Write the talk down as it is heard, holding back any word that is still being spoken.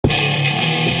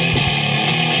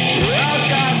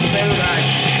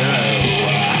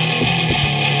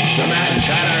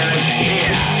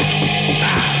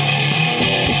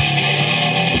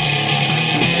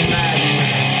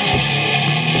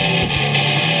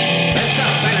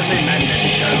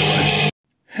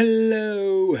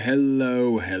Hello,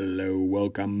 hello, hello.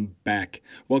 Welcome back.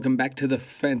 Welcome back to the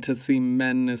Fantasy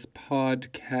Madness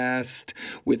Podcast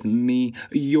with me,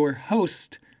 your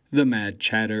host, the Mad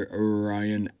Chatter,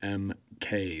 Ryan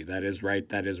M.K. That is right.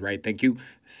 Thank you.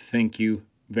 Thank you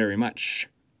very much.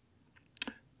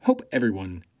 Hope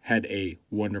everyone had a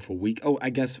wonderful week. Oh,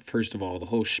 I guess, first of all, the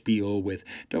whole spiel with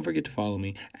don't forget to follow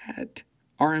me at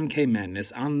RMK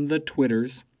Madness on the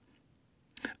Twitters,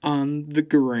 on the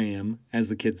gram, as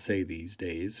the kids say these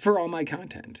days, for all my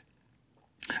content.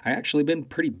 I actually been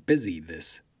pretty busy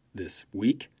this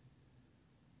week.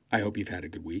 I hope you've had a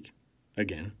good week,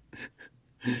 again.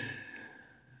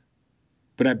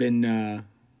 But I've been,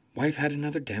 wife had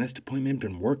another dentist appointment,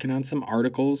 been working on some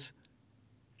articles,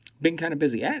 been kind of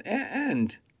busy.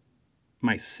 And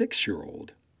my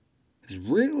 6-year-old has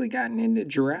really gotten into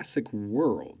Jurassic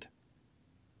World.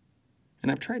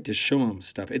 And I've tried to show him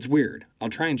stuff. It's weird. I'll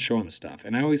try and show him stuff.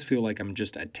 And I always feel like I'm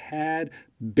just a tad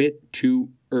bit too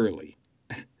early.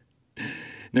 And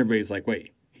everybody's like,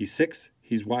 wait, he's 6?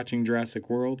 He's watching Jurassic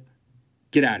World?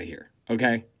 Get out of here,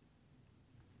 okay?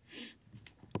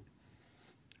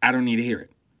 I don't need to hear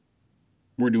it.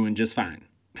 We're doing just fine.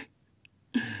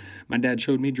 My dad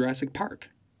showed me Jurassic Park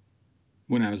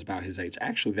when I was about his age.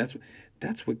 Actually,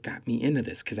 that's what got me into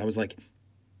this. Because I was like,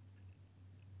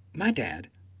 my dad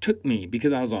took me,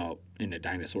 because I was all into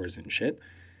dinosaurs and shit,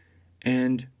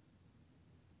 and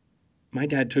my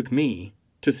dad took me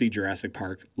to see Jurassic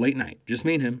Park late night, just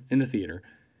me and him in the theater,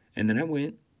 and then I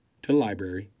went to the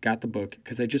library, got the book,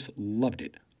 because I just loved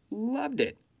it.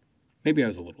 Maybe I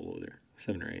was a little older,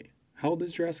 7 or 8. How old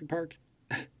is Jurassic Park?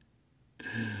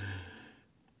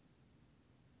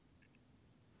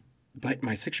 But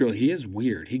my 6-year-old, he is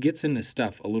weird. He gets into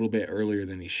stuff a little bit earlier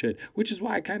than he should, which is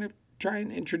why I kind of try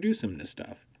and introduce him to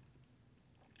stuff.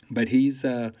 But he's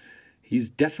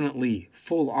definitely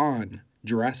full on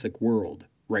Jurassic World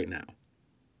right now.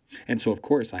 And so, of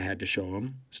course, I had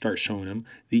to start showing him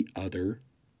the other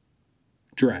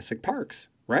Jurassic Parks,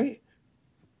 right?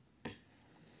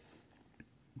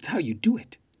 It's how you do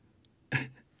it.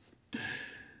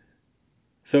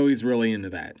 So he's really into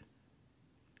that.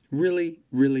 Really,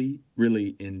 really,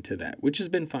 really into that, which has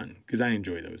been fun because I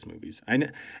enjoy those movies. I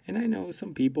know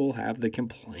some people have the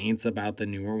complaints about the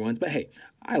newer ones, but hey,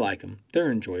 I like them.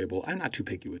 They're enjoyable. I'm not too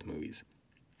picky with movies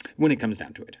when it comes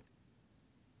down to it.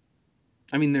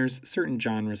 I mean, there's certain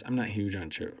genres. I'm not huge on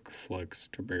chick flicks,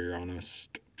 to be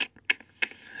honest.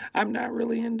 I'm not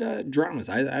really into dramas.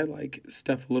 I like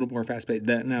stuff a little more fast-paced.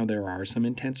 Now, there are some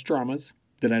intense dramas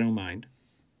that I don't mind.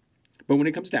 But when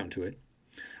it comes down to it,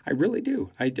 I really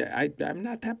do. I'm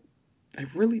not that... I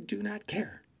really do not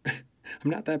care.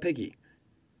 I'm not that picky.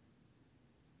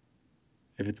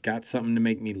 If it's got something to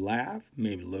make me laugh,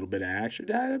 maybe a little bit of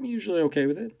action, I'm usually okay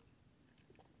with it.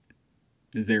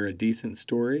 Is there a decent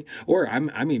story? Or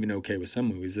I'm even okay with some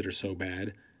movies that are so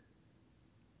bad.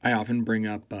 I often bring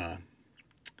up...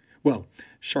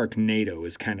 Sharknado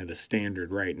is kind of the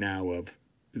standard right now of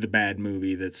the bad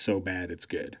movie that's so bad it's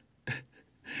good.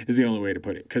 Is the only way to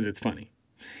put it, because it's funny.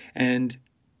 And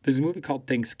there's a movie called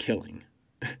Thanksgiving.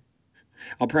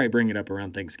 I'll probably bring it up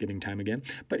around Thanksgiving time again.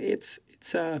 But it's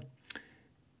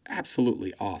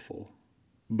absolutely awful.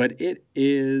 But it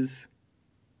is,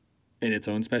 in its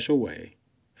own special way,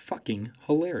 fucking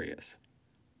hilarious.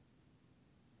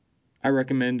 I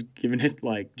recommend giving it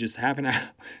just half an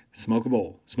hour. Smoke a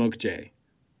bowl. Smoke a J.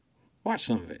 Watch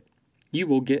some of it. You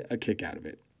will get a kick out of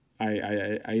it.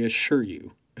 I assure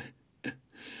you.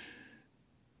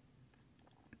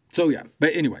 So yeah,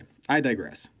 but anyway, I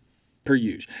digress. Per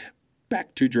usual.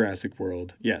 Back to Jurassic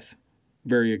World. Yes,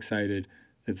 very excited.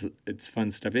 It's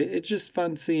fun stuff. It's just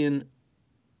fun seeing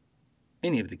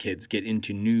any of the kids get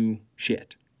into new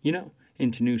shit,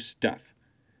 into new stuff.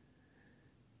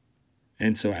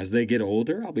 And so as they get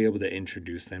older, I'll be able to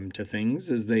introduce them to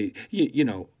things as they,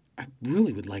 I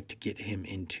really would like to get him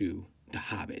into The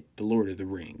Hobbit, The Lord of the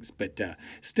Rings, but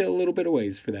still a little bit of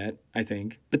ways for that, I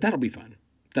think. But that'll be fun.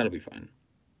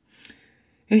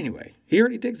 Anyway, he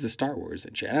already digs the Star Wars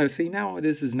and shit. See, now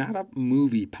this is not a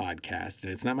movie podcast,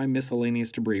 and it's not my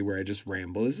miscellaneous debris where I just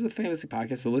ramble. This is a fantasy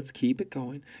podcast, so let's keep it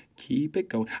going.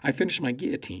 I finished my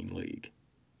Guillotine League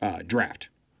draft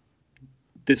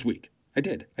this week. I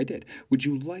did. Would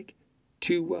you like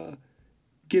to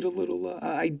get a little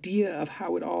idea of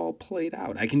how it all played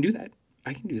out? I can do that.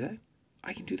 I can do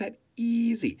that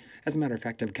easy. As a matter of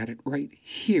fact, I've got it right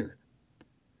here.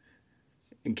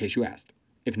 In case you asked.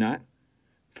 If not,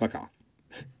 fuck off.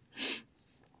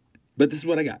 But this is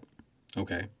what I got.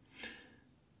 Okay.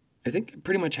 I think I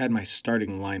pretty much had my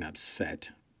starting lineup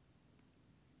set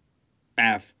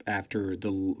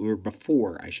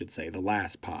before, I should say, the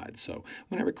last pod. So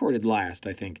when I recorded last,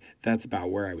 I think that's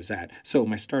about where I was at. So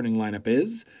my starting lineup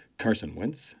is Carson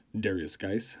Wentz, Darius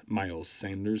Geis, Miles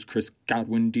Sanders, Chris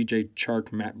Godwin, DJ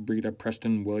Chark, Matt Breida,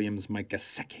 Preston Williams, Mike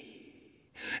Gesicki.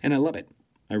 And I love it.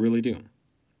 I really do.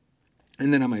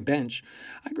 And then on my bench,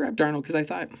 I grabbed Darnold because I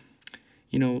thought,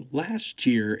 last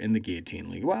year in the Guillotine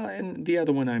League, and the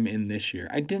other one I'm in this year,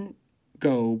 I didn't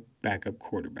go backup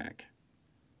quarterback.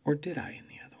 Or did I in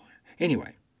the other one?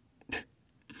 Anyway,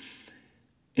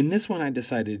 in this one I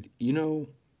decided,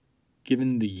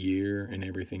 given the year and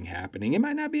everything happening, it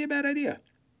might not be a bad idea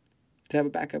to have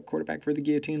a backup quarterback for the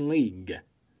Guillotine League.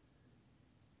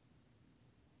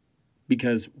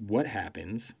 Because what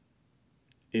happens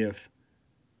if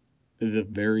the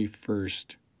very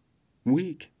first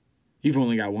week you've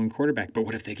only got one quarterback, but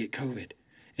what if they get COVID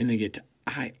and they get to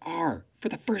IR for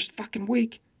the first fucking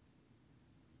week?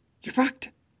 You're fucked.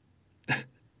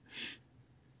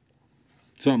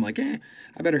 So I'm like, I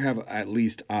better have at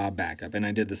least a backup. And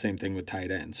I did the same thing with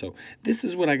tight end. So this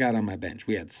is what I got on my bench.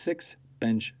 We had 6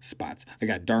 bench spots. I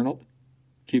got Darnold,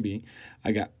 QB.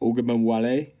 I got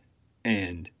Ogunbowale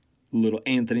and little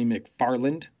Anthony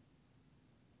McFarland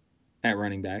at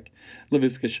running back.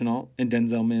 Laviska Shenault and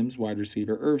Denzel Mims, wide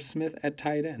receiver. Irv Smith at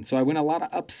tight end. So I went a lot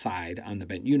of upside on the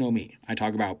bench. You know me. I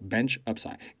talk about bench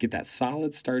upside. Get that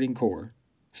solid starting core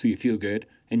so you feel good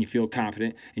and you feel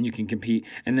confident and you can compete.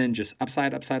 And then just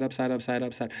upside. Because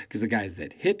the guys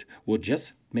that hit will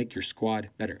just make your squad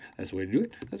better. That's the way to do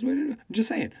it. I'm just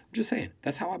saying.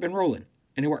 That's how I've been rolling.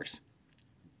 And it works.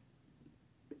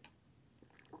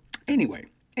 Anyway,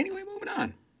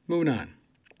 moving on.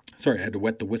 Sorry, I had to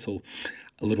wet the whistle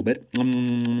a little bit. Keep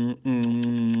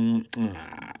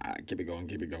it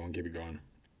going.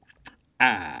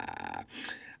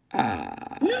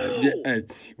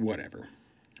 Whatever.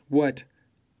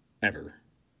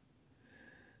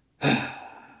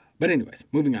 But anyways,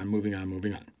 moving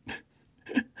on.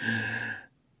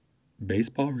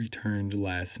 Baseball returned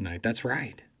last night. That's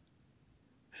right.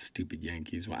 Stupid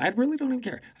Yankees. Well, I really don't even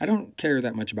care. I don't care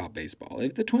that much about baseball.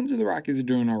 If the Twins or the Rockies are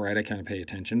doing all right, I kind of pay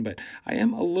attention. But I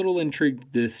am a little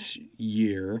intrigued this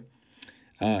year.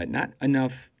 Not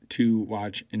enough to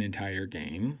watch an entire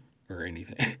game or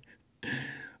anything.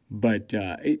 But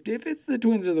if it's the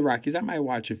Twins or the Rockies, I might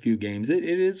watch a few games. It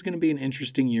is going to be an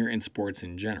interesting year in sports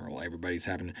in general. Everybody's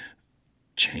having to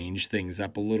change things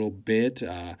up a little bit.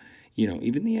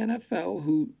 Even the NFL,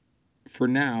 who for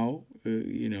now,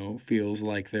 feels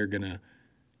like they're going to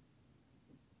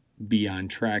be on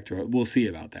track. We'll see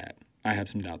about that. I have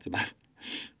some doubts about it.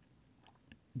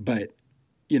 But,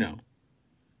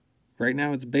 right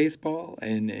now it's baseball,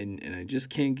 and I just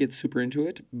can't get super into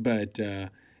it. But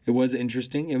it was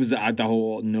interesting. It was the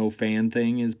whole no fan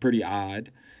thing is pretty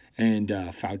odd. And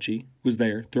Fauci was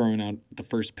there throwing out the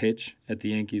first pitch at the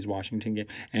Yankees-Washington game.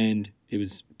 And it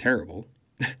was terrible.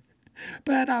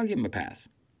 But I'll give him a pass.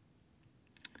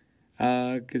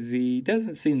 Because he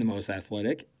doesn't seem the most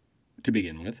athletic to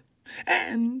begin with.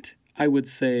 And I would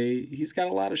say he's got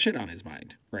a lot of shit on his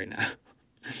mind right now.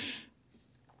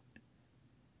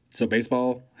 So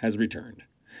baseball has returned.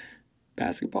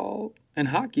 Basketball and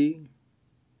hockey,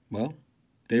 well,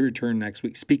 they return next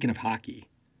week. Speaking of hockey,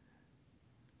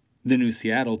 the new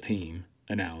Seattle team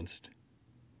announced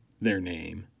their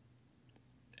name.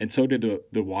 And so did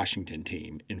the Washington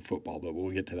team in football, but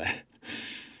we'll get to that.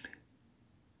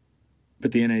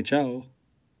 But the NHL,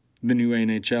 the new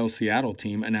NHL Seattle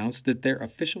team announced that their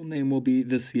official name will be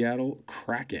the Seattle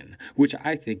Kraken, which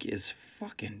I think is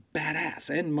fucking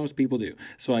badass, and most people do.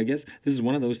 So I guess this is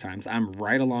one of those times I'm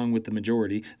right along with the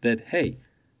majority that, hey,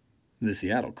 the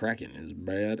Seattle Kraken is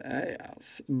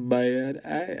badass.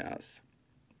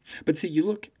 But see, you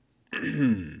look,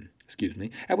 excuse me,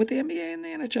 at what the NBA and the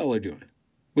NHL are doing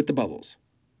with the bubbles,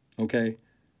 okay?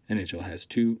 NHL has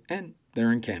 2, and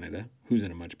they're in Canada, who's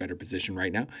in a much better position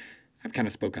right now. I've kind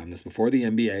of spoke on this before. The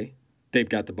NBA, they've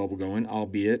got the bubble going,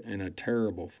 albeit in a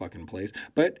terrible fucking place.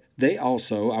 But they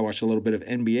also, I watched a little bit of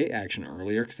NBA action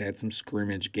earlier because they had some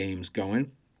scrimmage games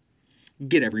going.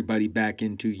 Get everybody back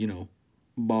into,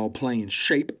 ball playing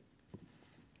shape.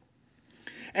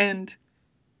 And,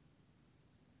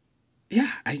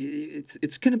 yeah,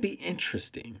 it's going to be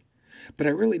interesting. But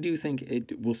I really do think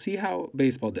we'll see how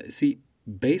baseball does. See,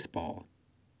 baseball,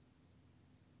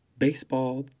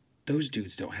 those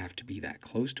dudes don't have to be that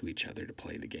close to each other to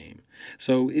play the game.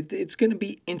 So it's going to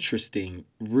be interesting,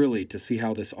 really, to see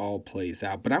how this all plays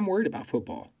out. But I'm worried about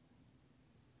football.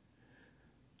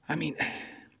 I mean,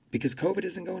 because COVID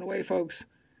isn't going away, folks.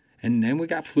 And then we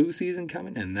got flu season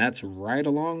coming, and that's right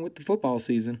along with the football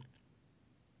season.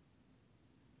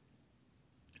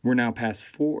 We're now past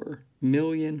 4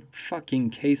 million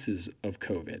fucking cases of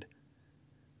COVID.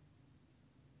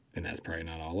 And that's probably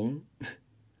not all of them.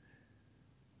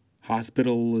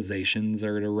 Hospitalizations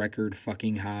are at a record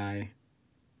fucking high.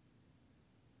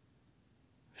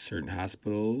 Certain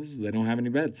hospitals, they don't have any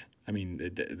beds. I mean,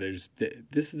 this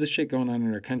is the shit going on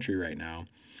in our country right now.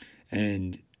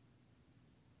 And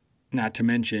not to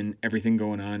mention everything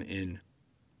going on in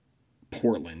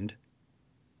Portland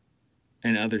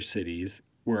and other cities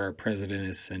where our president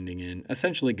is sending in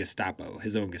essentially Gestapo,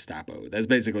 his own Gestapo. That's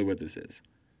basically what this is.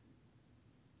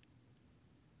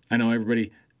 I know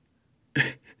everybody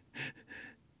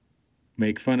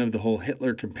make fun of the whole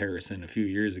Hitler comparison a few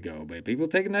years ago, but people are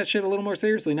taking that shit a little more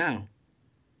seriously now.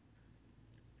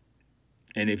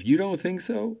 And if you don't think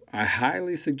so, I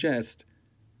highly suggest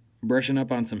brushing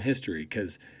up on some history,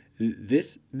 because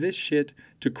this shit,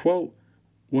 to quote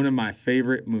one of my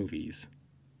favorite movies,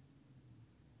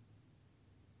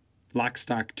 Lock,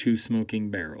 Stock, Two Smoking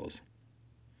Barrels,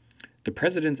 the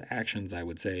president's actions, I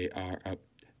would say, are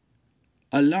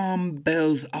alarm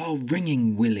bells are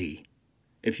ringing, Willie.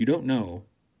 If you don't know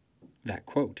that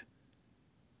quote,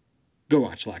 go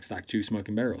watch Lock, Stock, Two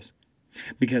Smoking Barrels.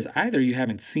 Because either you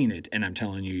haven't seen it and I'm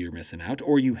telling you you're missing out,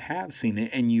 or you have seen it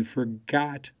and you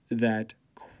forgot that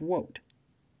quote.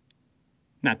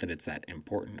 Not that it's that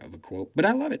important of a quote, but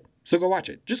I love it. So go watch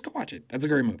it. Just go watch it. That's a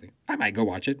great movie. I might go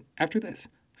watch it after this.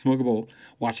 Smoke a bowl,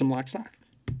 watch some Lock, Stock.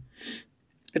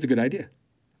 It's a good idea.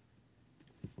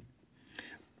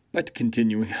 But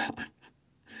continuing on,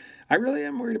 I really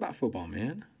am worried about football,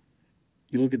 man.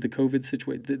 You look at the COVID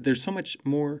situation, there's so much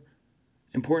more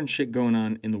important shit going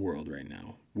on in the world right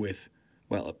now with,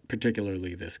 well,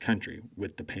 particularly this country,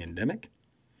 with the pandemic,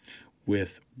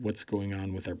 with what's going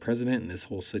on with our president and this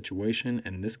whole situation.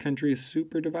 And this country is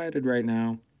super divided right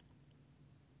now.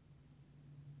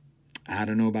 I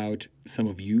don't know about some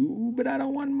of you, but I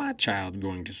don't want my child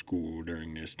going to school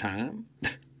during this time.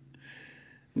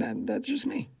 That's just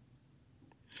me.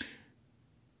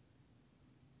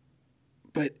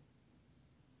 But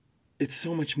it's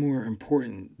so much more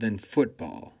important than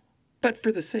football. But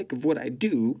for the sake of what I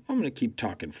do, I'm going to keep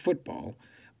talking football.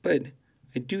 But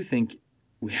I do think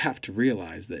we have to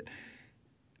realize that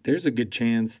there's a good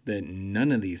chance that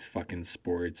none of these fucking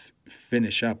sports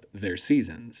finish up their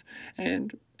seasons.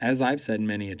 And as I've said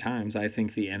many a times, I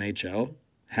think the NHL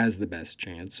has the best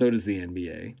chance. So does the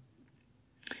NBA.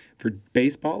 For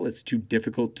baseball, it's too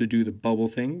difficult to do the bubble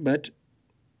thing, but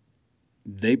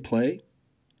they play,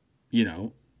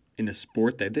 in a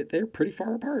sport that they're pretty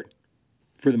far apart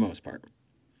for the most part.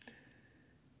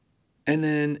 And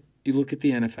then you look at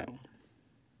the NFL.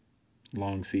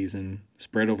 Long season,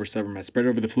 spread over summer, spread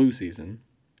over the flu season,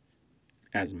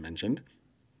 as mentioned.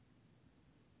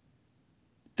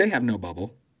 They have no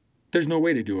bubble. There's no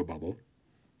way to do a bubble.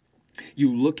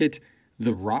 You look at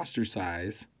the roster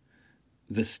size,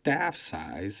 the staff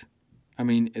size. I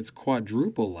mean, it's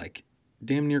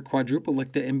damn near quadruple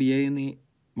like the NBA and the,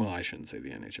 well, I shouldn't say the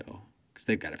NHL because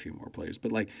they've got a few more players.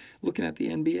 But looking at the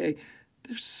NBA,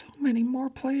 there's so many more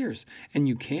players. And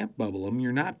you can't bubble them.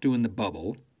 You're not doing the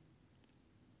bubble.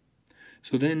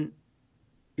 So then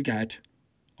you got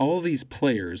all these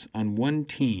players on one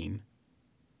team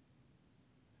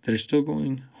that are still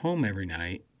going home every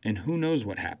night, and who knows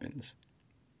what happens.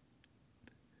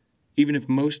 Even if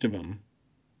most of them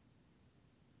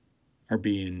are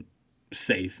being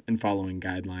safe and following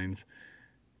guidelines,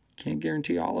 can't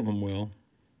guarantee all of them will.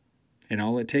 And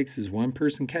all it takes is one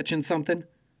person catching something,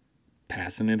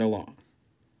 passing it along.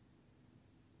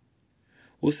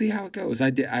 We'll see how it goes. I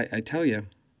tell you,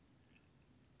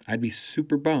 I'd be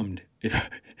super bummed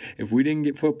if we didn't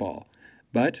get football.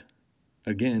 But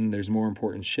again, there's more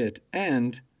important shit,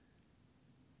 and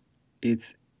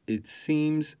it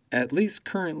seems, at least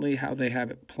currently how they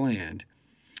have it planned,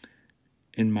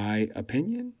 in my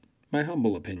opinion, my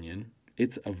humble opinion,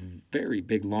 it's a very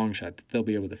big long shot that they'll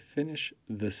be able to finish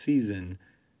the season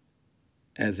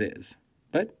as is.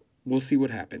 But we'll see what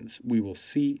happens. We will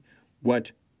see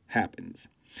what happens.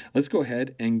 Let's go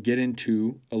ahead and get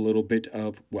into a little bit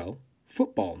of, well,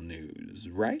 football news,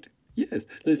 right? Yes,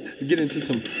 let's get into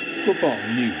some football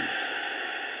news.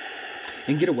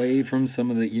 And get away from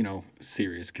some of the,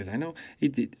 serious, because I know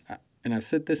it did, and I've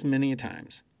said this many a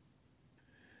times.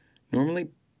 Normally,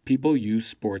 people use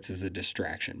sports as a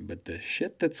distraction, but the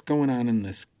shit that's going on in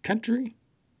this country,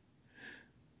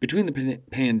 between the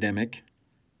pandemic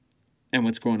and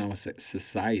what's going on with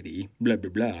society, blah, blah,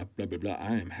 blah, blah, blah, blah,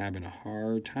 I am having a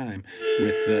hard time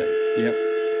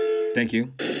with thank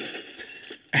you.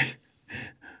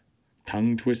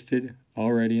 Tongue twisted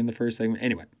already in the first segment.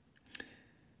 Anyway.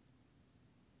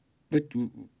 But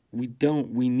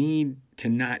we need to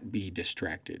not be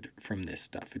distracted from this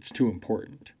stuff. It's too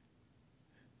important.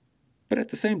 But at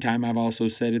the same time, I've also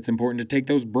said it's important to take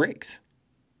those breaks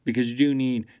because you do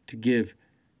need to give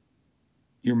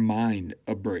your mind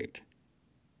a break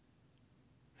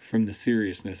from the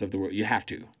seriousness of the world. You have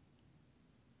to.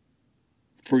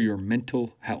 For your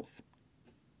mental health.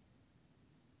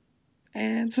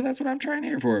 And so that's what I'm trying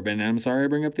here for. And I'm sorry I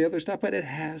bring up the other stuff, but it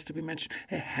has to be mentioned.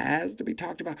 It has to be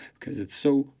talked about because it's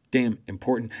so damn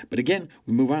important. But again,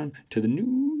 we move on to the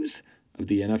news of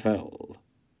the NFL.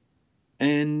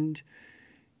 And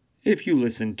if you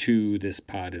listened to this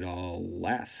pod at all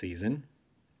last season,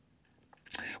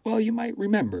 well, you might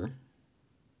remember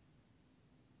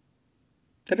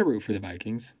that I root for the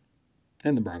Vikings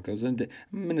and the Broncos and the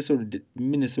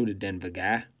Minnesota Denver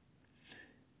guy.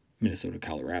 Minnesota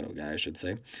Colorado guy, I should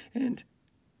say. And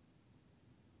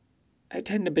I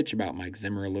tend to bitch about Mike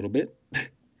Zimmer a little bit.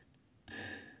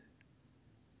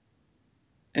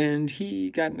 And he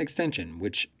got an extension,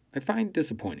 which I find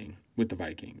disappointing with the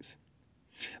Vikings.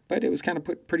 But it was kind of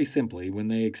put pretty simply. When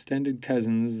they extended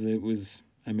Cousins, it was,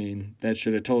 that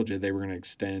should have told you they were going to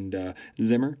extend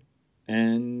Zimmer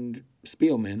and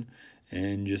Spielman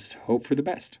and just hope for the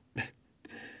best.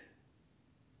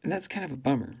 And that's kind of a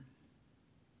bummer.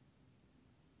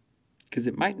 Because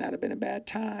it might not have been a bad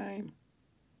time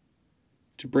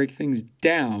to break things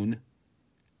down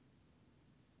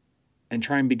and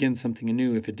try and begin something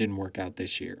anew if it didn't work out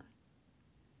this year.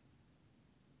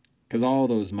 Because all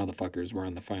those motherfuckers were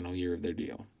on the final year of their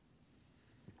deal.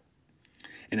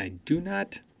 And I do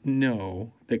not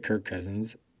know that Kirk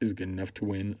Cousins is good enough to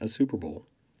win a Super Bowl.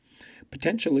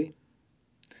 Potentially,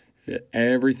 if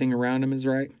everything around him is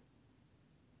right.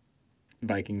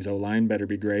 Vikings O-line better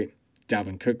be great.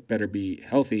 Dalvin Cook better be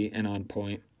healthy and on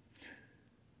point.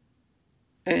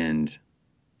 And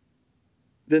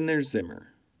then there's Zimmer.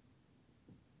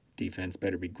 Defense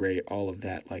better be great, all of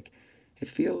that. It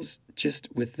feels just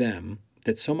with them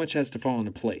that so much has to fall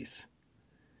into place.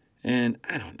 And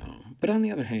I don't know. But on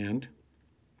the other hand,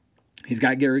 he's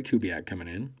got Gary Kubiak coming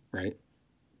in, right?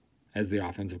 As the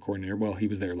offensive coordinator. Well, he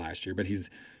was there last year, but he's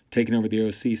taking over the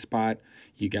OC spot.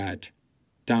 You got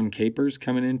Dom Capers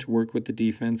coming in to work with the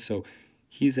defense. So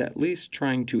he's at least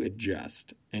trying to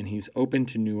adjust. And he's open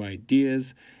to new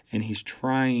ideas. And he's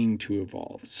trying to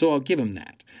evolve. So I'll give him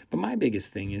that. But my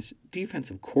biggest thing is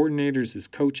defensive coordinators as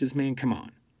coaches, man, come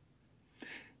on.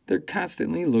 They're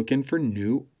constantly looking for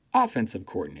new offensive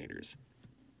coordinators.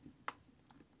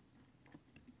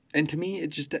 And to me,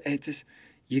 it's just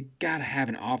you got to have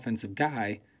an offensive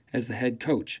guy as the head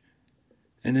coach.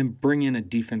 And then bring in a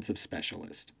defensive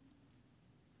specialist.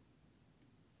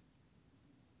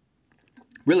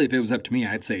 Really, if it was up to me,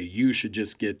 I'd say you should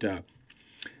just get a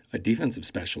defensive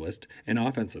specialist, an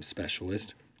offensive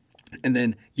specialist, and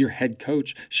then your head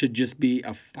coach should just be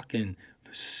a fucking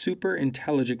super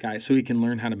intelligent guy so he can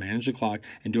learn how to manage the clock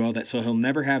and do all that. So he'll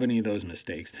never have any of those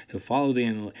mistakes. He'll follow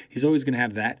he's always going to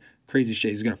have that crazy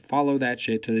shit. He's going to follow that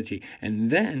shit to the T.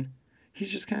 And then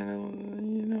he's just kind of,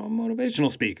 a motivational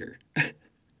speaker.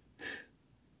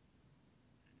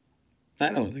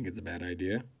 I don't think it's a bad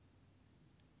idea.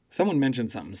 Someone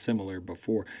mentioned something similar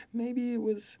before. Maybe it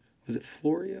was it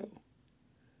Florio?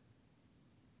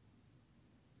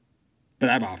 But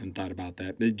I've often thought about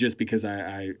that. Just because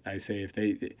I say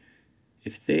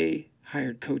if they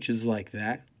hired coaches like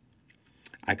that,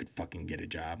 I could fucking get a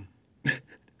job.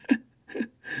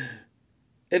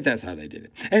 If that's how they did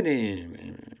it.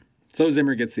 And so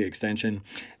Zimmer gets the extension.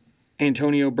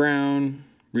 Antonio Brown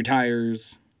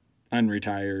retires,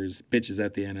 unretires, bitches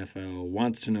at the NFL,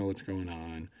 wants to know what's going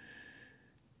on.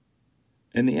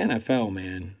 And the NFL,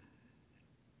 man,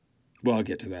 well, I'll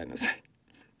get to that in a second.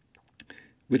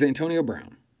 With Antonio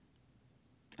Brown,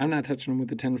 I'm not touching him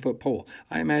with a 10-foot pole.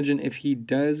 I imagine if he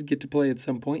does get to play at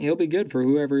some point, he'll be good for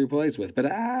whoever he plays with. But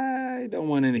I don't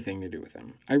want anything to do with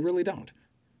him. I really don't.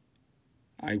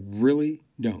 I really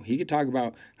don't. He could talk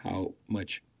about how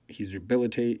much he's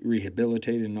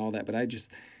rehabilitated and all that, but I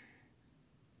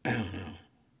don't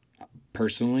know.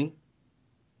 Personally,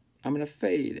 I'm going to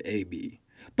fade AB.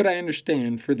 But I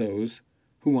understand for those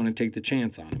who want to take the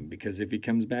chance on him, because if he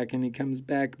comes back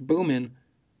booming,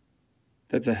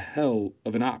 that's a hell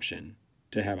of an option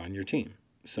to have on your team.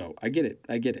 So I get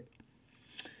it.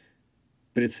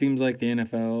 But it seems like the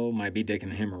NFL might be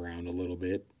dicking him around a little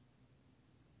bit,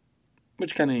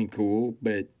 which kind of ain't cool,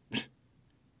 but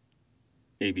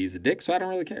AB's a dick, so I don't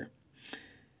really care.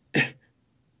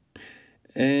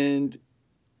 And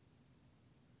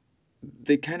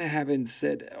they kind of haven't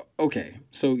said, okay,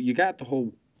 so you got the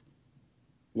whole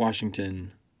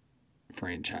Washington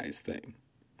franchise thing.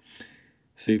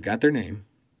 So you've got their name,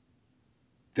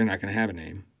 they're not going to have a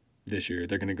name this year.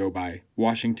 They're going to go by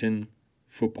Washington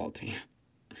Football Team.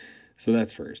 So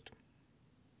that's first.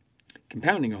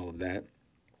 Compounding all of that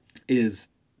is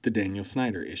the Daniel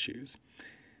Snyder issues.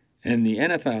 And the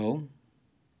NFL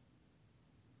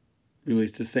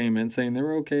released a statement saying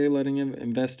they're okay letting him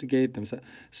investigate themselves.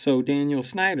 So Daniel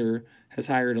Snyder has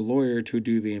hired a lawyer to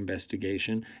do the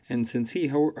investigation. And since he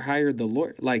hired the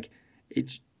lawyer,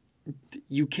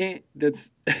 you can't,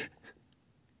 that's,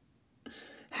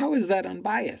 how is that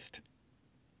unbiased?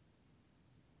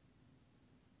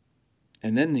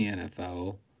 And then the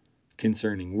NFL,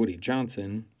 concerning Woody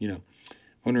Johnson,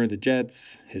 owner of the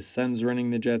Jets, his son's running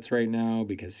the Jets right now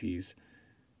because he's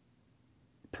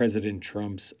President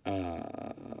Trump's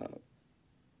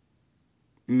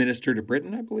minister to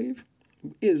Britain, I believe,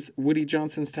 is Woody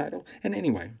Johnson's title. And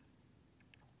anyway,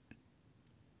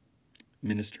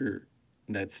 minister,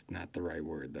 that's not the right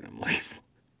word that I'm looking for.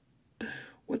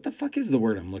 What the fuck is the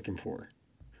word I'm looking for?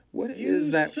 What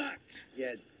is that? Suck,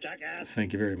 you jackass.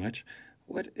 Thank you very much.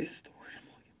 What is the word I'm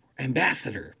looking for?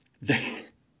 Ambassador.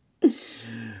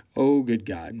 Oh, good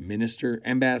God. Minister,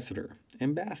 ambassador.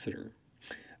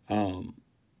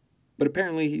 But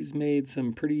apparently he's made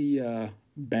some pretty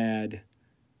bad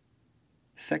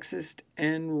sexist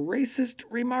and racist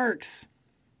remarks,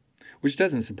 which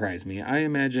doesn't surprise me. I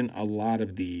imagine a lot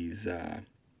of these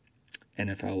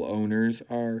NFL owners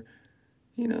are,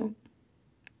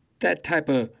 that type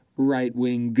of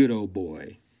right-wing good old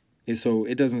boy. So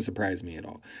it doesn't surprise me at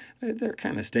all. Their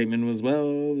kind of statement was,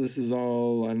 well, this is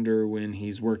all under when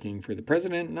he's working for the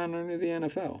president, not under the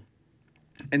NFL.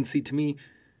 And see, to me,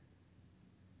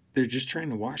 they're just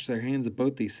trying to wash their hands of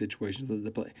both these situations that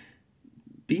they play.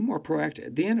 Be more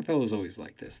proactive. The NFL is always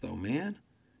like this, though, man.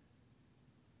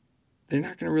 They're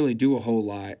not going to really do a whole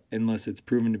lot unless it's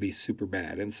proven to be super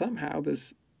bad. And somehow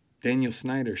this Daniel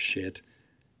Snyder shit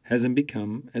hasn't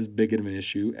become as big of an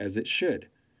issue as it should.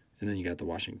 And then you got the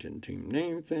Washington team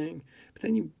name thing. But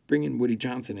then you bring in Woody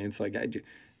Johnson, and it's like,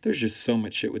 there's just so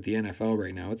much shit with the NFL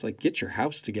right now. It's like, get your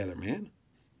house together, man.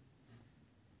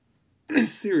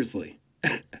 Seriously.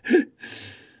 I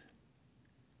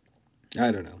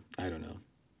don't know.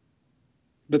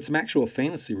 But some actual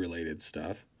fantasy-related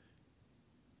stuff.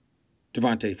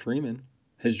 Devontae Freeman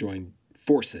has joined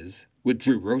forces with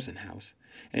Drew Rosenhaus.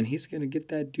 And he's going to get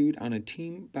that dude on a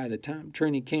team by the time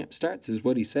training camp starts, is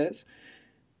what he says.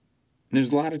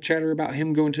 There's a lot of chatter about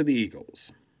him going to the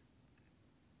Eagles.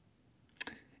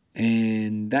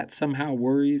 And that somehow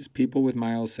worries people with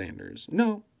Miles Sanders.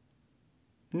 No.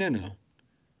 They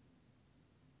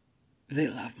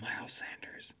love Miles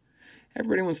Sanders.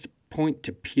 Everybody wants to point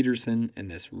to Peterson and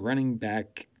this running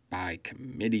back by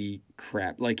committee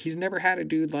crap. Like, he's never had a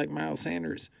dude like Miles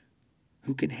Sanders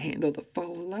who can handle the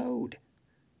full load.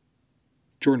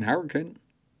 Jordan Howard couldn't.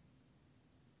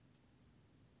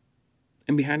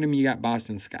 And behind him, you got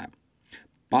Boston Scott.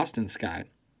 Boston Scott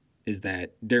is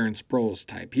that Darren Sproles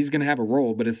type. He's going to have a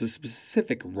role, but it's a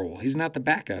specific role. He's not the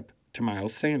backup to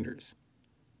Miles Sanders.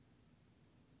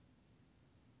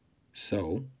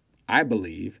 So, I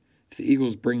believe if the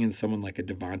Eagles bring in someone like a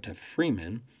Devonta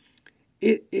Freeman,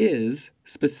 it is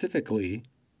specifically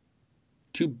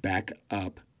to back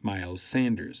up Miles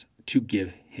Sanders, to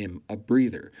give him a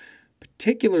breather,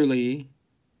 particularly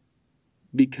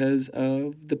because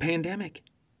of the pandemic.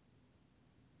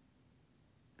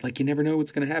 Like, you never know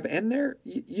what's going to happen. And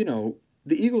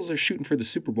the Eagles are shooting for the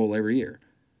Super Bowl every year.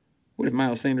 What if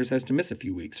Miles Sanders has to miss a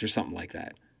few weeks or something like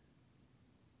that?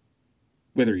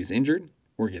 Whether he's injured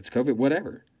or gets COVID,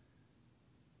 whatever.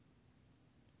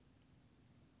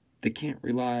 They can't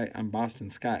rely on Boston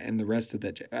Scott and the rest of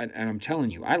that. And I'm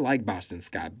telling you, I like Boston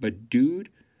Scott, but dude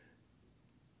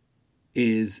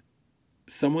is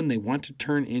someone they want to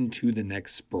turn into the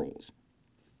next Sproles.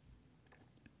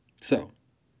 So,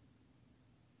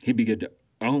 he'd be good to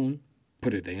own,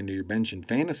 put at the end of your bench in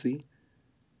fantasy,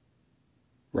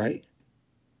 right?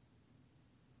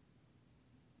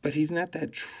 But he's not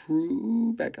that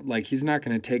true backup. Like, he's not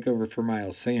going to take over for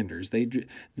Miles Sanders.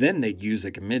 Then they'd use a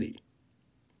committee.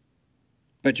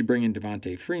 But you bring in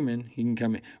Devontae Freeman, he can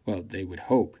come in. Well, they would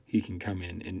hope he can come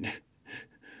in and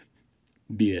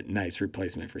be a nice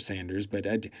replacement for Sanders. But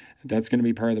that's going to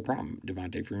be part of the problem.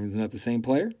 Devontae Freeman's not the same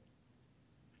player.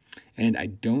 And I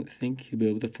don't think he'll be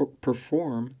able to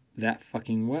perform that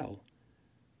fucking well.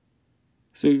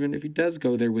 So even if he does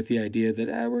go there with the idea that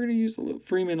we're going to use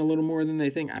Freeman a little more than they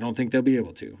think, I don't think they'll be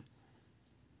able to.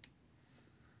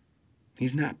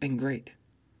 He's not been great.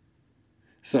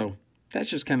 So that's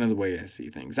just kind of the way I see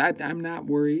things. I'm not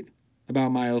worried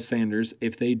about Miles Sanders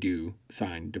if they do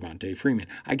sign Devontae Freeman.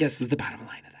 I guess is the bottom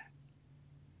line of that.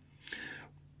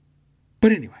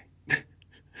 But anyway,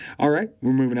 All right,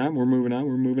 we're moving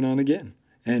on again.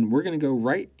 And we're going to go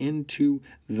right into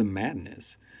the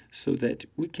madness so that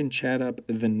we can chat up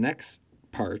the next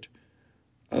part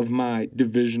of my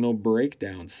divisional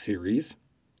breakdown series.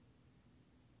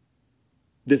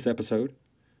 This episode,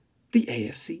 the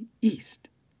AFC East.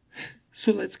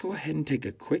 So let's go ahead and take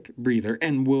a quick breather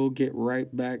and we'll get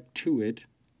right back to it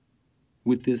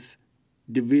with this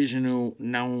divisional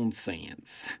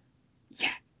nonsense. Yeah.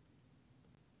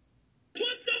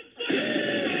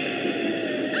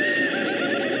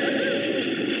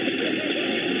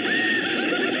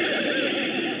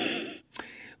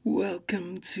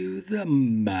 Welcome to the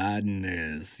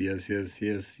madness. Yes.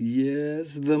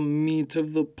 The meat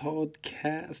of the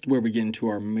podcast where we get into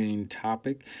our main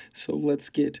topic. So let's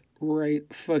get right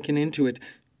fucking into it.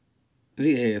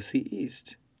 The AFC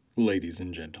East, ladies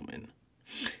and gentlemen.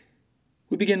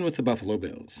 We begin with the Buffalo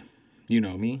Bills. You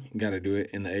know me, gotta do it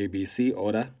in the ABC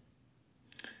order.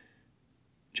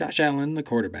 Josh Allen, the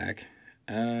quarterback,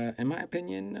 in my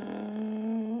opinion,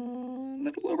 a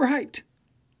little overhyped.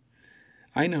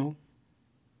 I know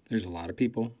there's a lot of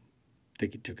people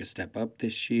think he took a step up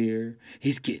this year.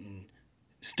 He's getting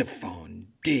Stephon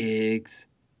Diggs.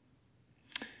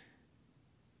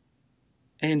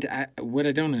 And what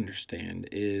I don't understand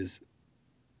is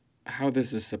how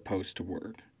this is supposed to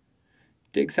work.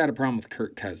 Diggs had a problem with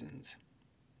Kirk Cousins.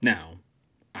 Now,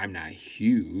 I'm not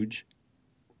huge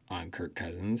on Kirk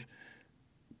Cousins,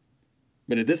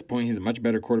 but at this point, he's a much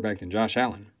better quarterback than Josh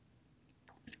Allen.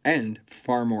 And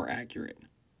far more accurate.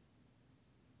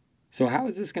 So how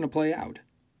is this going to play out?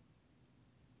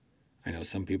 I know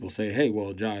some people say, hey,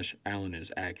 well, Josh Allen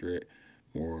is accurate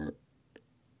more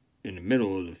in the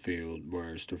middle of the field,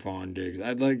 where Stephon Diggs,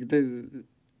 I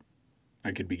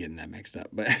could be getting that mixed up,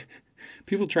 but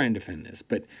people try and defend this.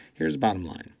 But here's the bottom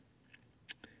line.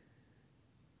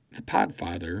 The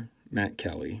Podfather, Matt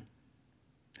Kelly,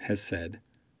 has said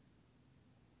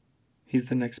he's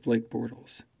the next Blake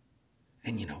Bortles.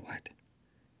 And you know what?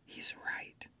 He's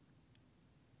right.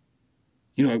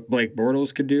 You know what Blake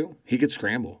Bortles could do? He could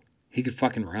scramble. He could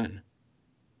fucking run.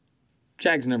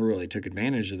 Jags never really took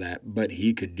advantage of that, but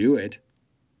he could do it.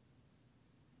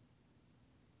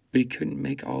 But he couldn't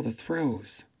make all the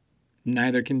throws.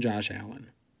 Neither can Josh Allen.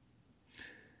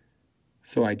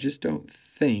 So I just don't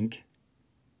think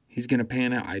he's going to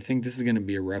pan out. I think this is going to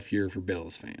be a rough year for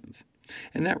Bills fans.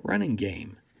 And that running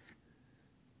game,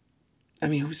 I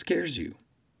mean, who scares you?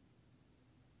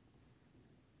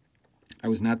 I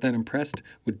was not that impressed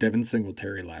with Devin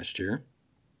Singletary last year.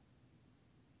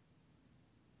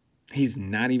 He's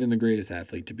not even the greatest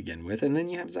athlete to begin with. And then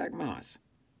you have Zach Moss.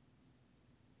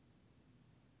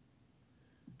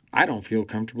 I don't feel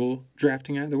comfortable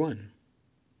drafting either one.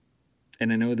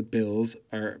 And I know the Bills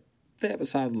they have a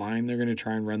solid line. They're going to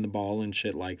try and run the ball and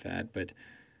shit like that. But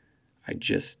I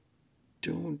don't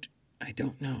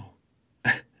know.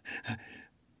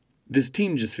 This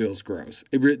team just feels gross.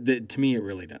 To me, it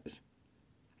really does.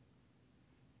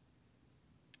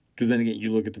 Because then again,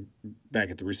 you look back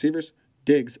at the receivers.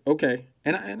 Diggs, okay.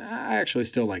 And I actually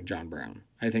still like John Brown.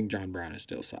 I think John Brown is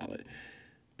still solid.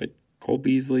 But Cole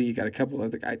Beasley, you got a couple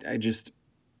other guys.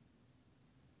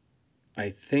 I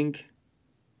think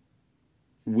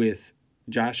with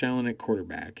Josh Allen at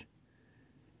quarterback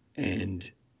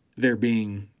and there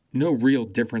being no real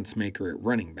difference maker at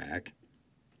running back,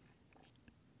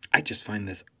 I just find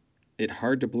it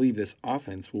hard to believe this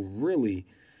offense will really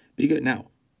be good. Now,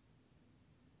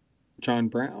 John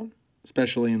Brown,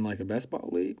 especially in like a best ball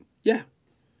league, yeah.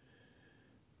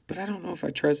 But I don't know if I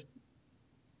trust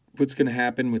what's going to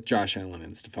happen with Josh Allen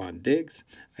and Stephon Diggs.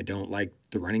 I don't like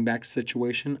the running back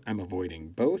situation. I'm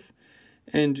avoiding both.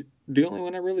 And the only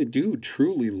one I really do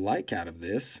truly like out of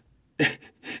this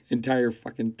entire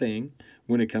fucking thing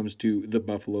when it comes to the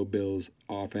Buffalo Bills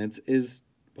offense is,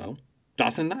 well,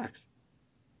 Dawson Knox.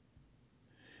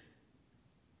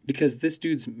 Because this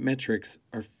dude's metrics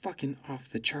are fucking off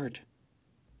the chart.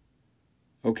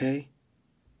 Okay?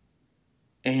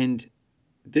 And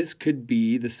this could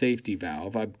be the safety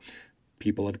valve.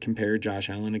 People have compared Josh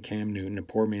Allen to Cam Newton, a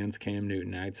poor man's Cam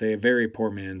Newton. I'd say a very poor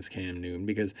man's Cam Newton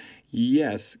because,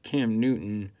 yes, Cam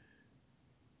Newton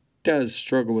does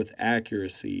struggle with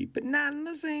accuracy, but not in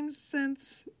the same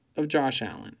sense of Josh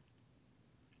Allen.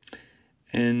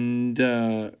 And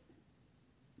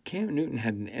Cam Newton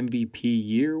had an MVP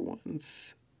year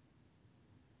once.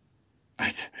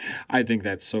 I think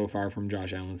that's so far from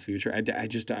Josh Allen's future. I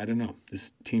don't know.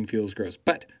 This team feels gross.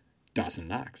 But Dawson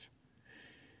Knox.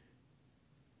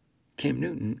 Cam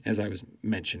Newton, as I was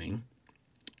mentioning,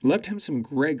 left him some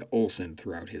Greg Olsen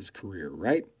throughout his career,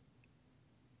 right?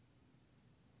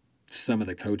 Some of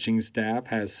the coaching staff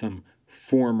has some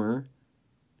former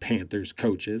Panthers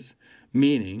coaches,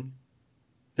 meaning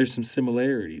there's some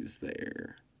similarities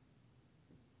there.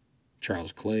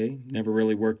 Charles Clay never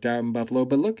really worked out in Buffalo,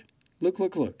 but look.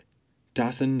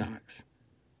 Dawson Knox.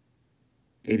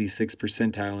 86th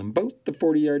percentile in both the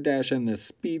 40-yard dash and the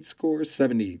speed score,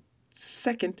 72nd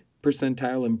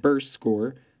percentile in burst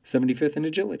score, 75th in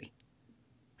agility,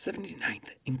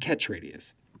 79th in catch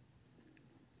radius.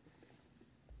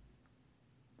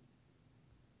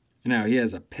 Now, he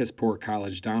has a piss-poor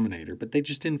college dominator, but they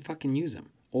just didn't fucking use him.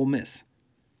 Ole Miss.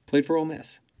 Played for Ole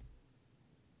Miss.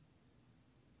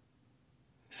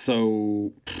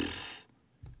 So,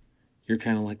 you're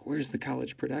kind of like, where's the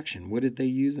college production? What did they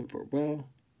use him for? Well,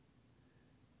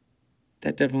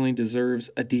 that definitely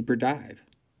deserves a deeper dive.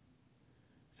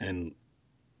 And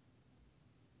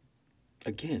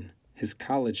again, his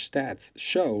college stats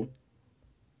show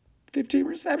 15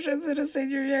 receptions in his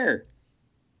senior year.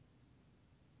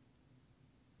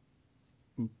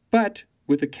 But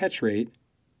with a catch rate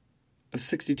of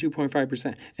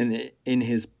 62.5%. And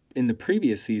in the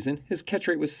previous season, his catch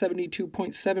rate was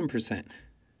 72.7%.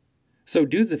 So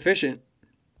dude's efficient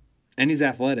and he's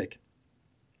athletic.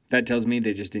 That tells me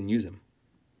they just didn't use him.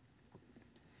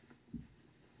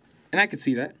 And I could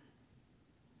see that.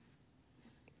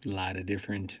 A lot of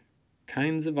different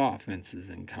kinds of offenses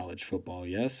in college football,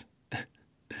 yes?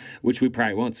 Which we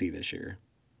probably won't see this year.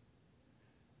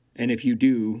 And if you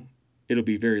do, it'll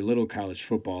be very little college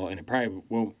football, and it probably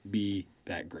won't be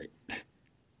that great.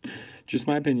 Just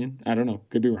my opinion. I don't know.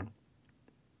 Could be wrong.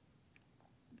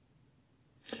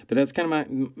 But that's kind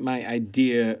of my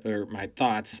idea or my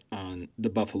thoughts on the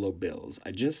Buffalo Bills.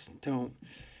 I just don't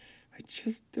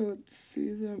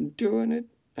see them doing it.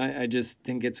 I just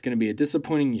think it's going to be a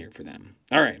disappointing year for them.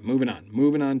 All right, moving on.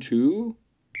 Moving on to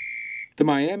the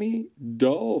Miami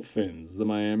Dolphins. The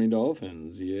Miami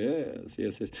Dolphins. Yes.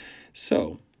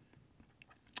 So,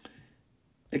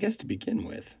 I guess to begin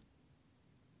with,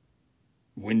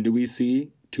 when do we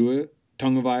see Tua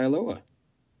Tagovailoa?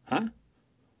 Huh?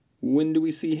 When do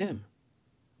we see him?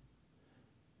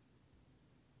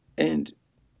 And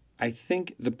I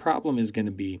think the problem is going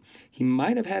to be he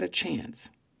might have had a chance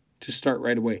to start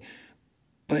right away.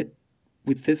 But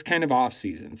with this kind of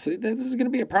offseason, so this is going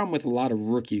to be a problem with a lot of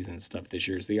rookies and stuff this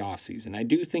year is the offseason. I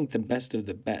do think the best of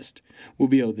the best will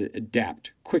be able to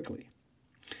adapt quickly.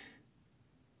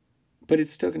 But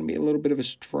it's still going to be a little bit of a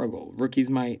struggle. Rookies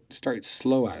might start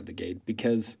slow out of the gate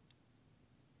because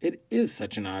it is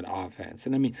such an odd offense.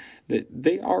 And I mean,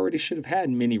 they already should have had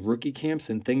mini rookie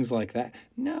camps and things like that.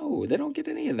 No, they don't get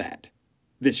any of that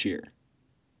this year.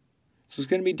 So it's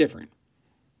going to be different.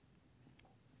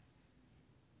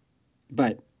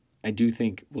 But I do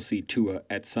think we'll see Tua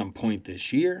at some point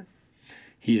this year.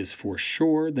 He is for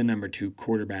sure the number 2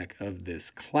 quarterback of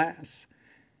this class.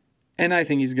 And I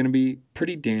think he's going to be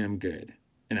pretty damn good.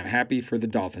 And I'm happy for the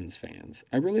Dolphins fans.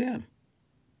 I really am.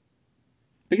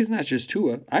 Because not just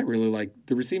Tua. I really like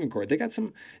the receiving corps. They got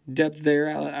some depth there.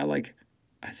 I like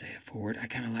Isaiah Ford. I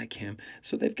kind of like him.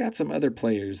 So they've got some other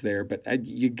players there. But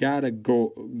you got to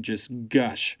go just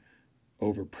gush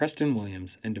over Preston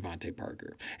Williams and Devontae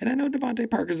Parker. And I know Devontae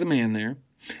Parker's the man there.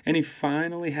 And he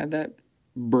finally had that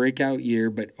breakout year.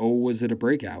 But oh, was it a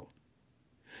breakout.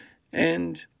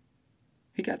 And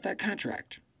he got that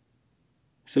contract.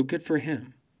 So good for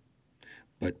him.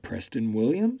 But Preston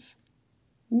Williams?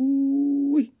 Ooh.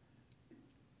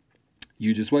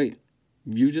 You just wait.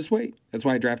 That's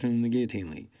why I drafted him in the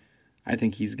Guillotine League. I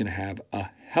think he's going to have a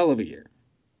hell of a year.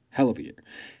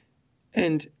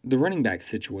 And the running back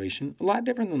situation, a lot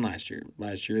different than last year.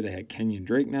 Last year, they had Kenyon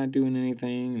Drake not doing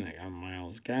anything. They got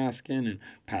Myles Gaskin and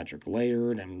Patrick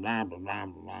Laird and blah, blah, blah,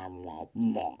 blah, blah,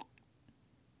 blah.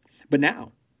 But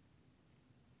now,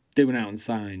 they went out and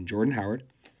signed Jordan Howard.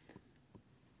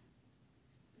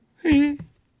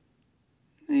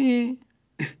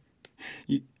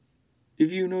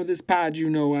 If you know this pod,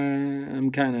 you know I'm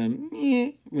kind of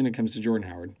when it comes to Jordan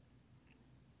Howard.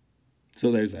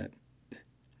 So there's that.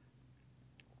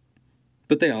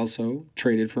 But they also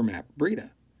traded for Matt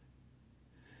Breida.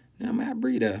 Now, Matt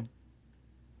Breida,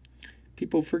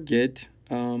 people forget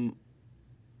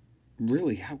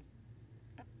really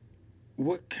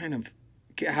what kind of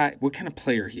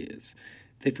player he is.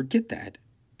 They forget that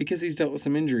because he's dealt with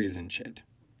some injuries and shit.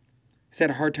 He's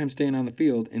had a hard time staying on the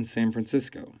field in San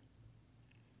Francisco.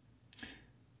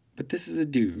 But this is a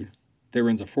dude that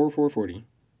runs a 4.40.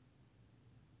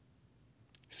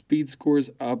 Speed scores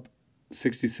up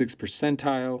 66th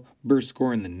percentile. Burst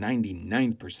score in the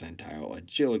 99th percentile.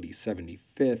 Agility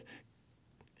 75th.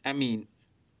 I mean,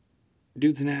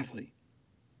 dude's an athlete.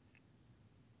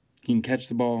 He can catch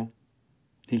the ball.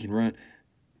 He can run.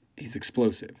 He's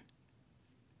explosive.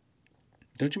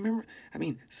 Don't you remember? I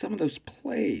mean, some of those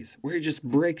plays where he just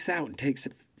breaks out and takes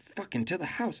it fucking to the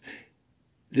house.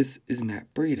 This is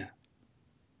Matt Breida.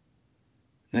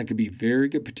 That could be very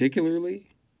good,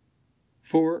 particularly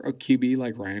for a QB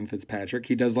like Ryan Fitzpatrick.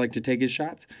 He does like to take his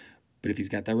shots, but if he's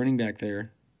got that running back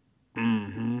there,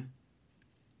 then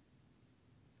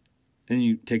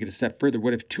you take it a step further.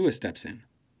 What if Tua steps in?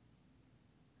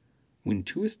 When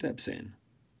Tua steps in,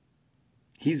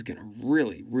 he's going to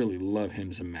really, really love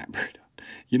him some Matt Breida.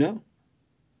 You know?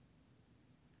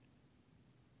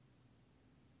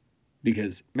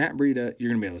 Because Matt Breida, you're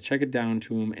going to be able to check it down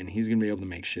to him, and he's going to be able to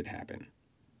make shit happen.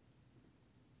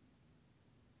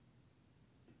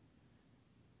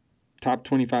 Top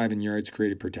 25 in yards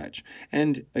created per touch.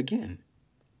 And again,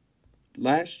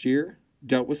 last year,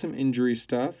 dealt with some injury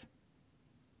stuff.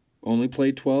 Only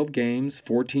played 12 games,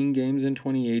 14 games in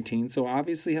 2018. So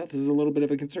obviously health is a little bit of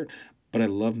a concern. But I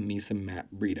love me some Matt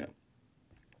Breida.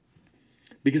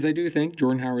 Because I do think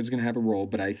Jordan Howard's going to have a role,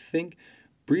 but I think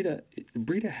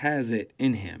Breida has it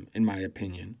in him, in my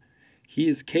opinion. He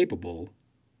is capable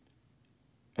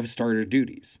of starter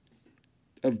duties,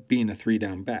 of being a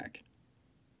 3-down back.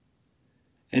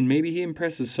 And maybe he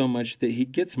impresses so much that he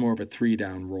gets more of a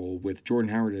 3-down role with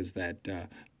Jordan Howard as that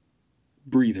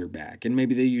breather back. And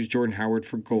maybe they use Jordan Howard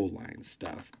for goal line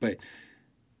stuff. But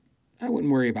I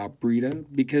wouldn't worry about Breida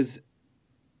because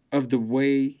of the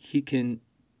way he can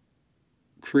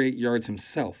create yards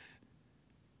himself.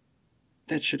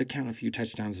 That should account a few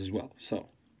touchdowns as well. So,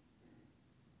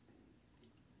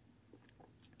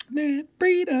 Matt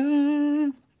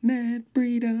Breida.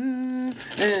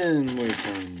 And wait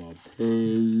for my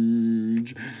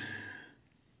page.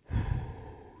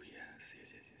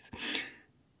 Yes.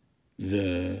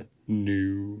 The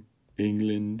New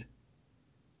England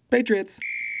Patriots.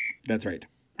 That's right.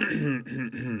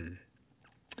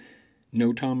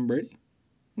 No Tom Brady?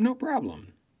 No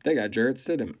problem. They got Jarrett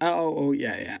Stidham. Oh,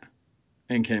 yeah.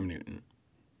 And Cam Newton.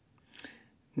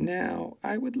 Now,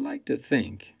 I would like to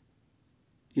think,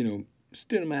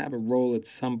 Stidham might have a role at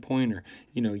some point, or,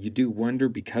 you do wonder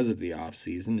because of the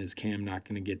offseason, is Cam not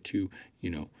going to get to,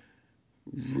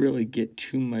 really get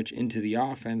too much into the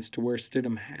offense to where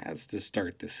Stidham has to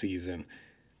start the season.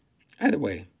 Either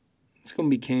way, it's going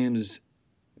to be Cam's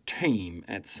team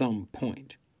at some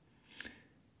point.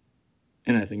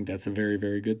 And I think that's a very,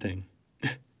 very good thing.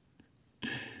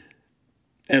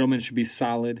 Edelman should be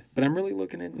solid, but I'm really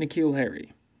looking at N'Keal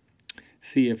Harry.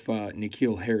 See if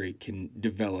N'Keal Harry can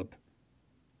develop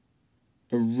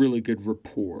a really good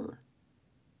rapport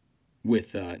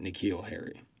with N'Keal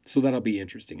Harry. So that'll be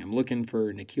interesting. I'm looking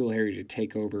for N'Keal Harry to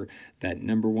take over that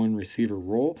number one receiver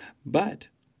role, but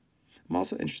I'm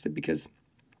also interested because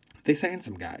they signed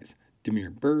some guys. Damiere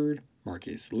Byrd,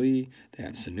 Marquise Lee. They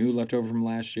have Sanu left over from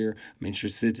last year. I'm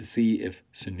interested to see if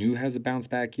Sanu has a bounce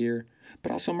back year,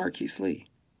 but also Marquise Lee.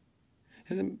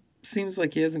 Seems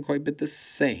like he hasn't quite been the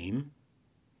same.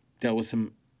 Dealt with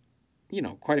some,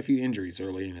 quite a few injuries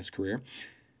early in his career.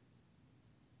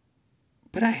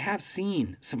 But I have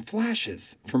seen some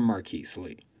flashes from Marquise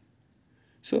Lee.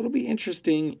 So it'll be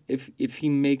interesting if he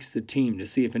makes the team to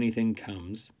see if anything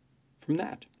comes from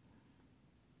that.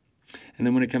 And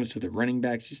then when it comes to the running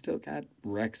backs, you still got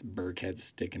Rex Burkhead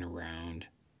sticking around.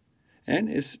 And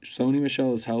if Sony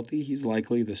Michel is healthy, he's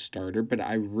likely the starter. But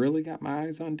I really got my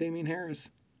eyes on Damien Harris.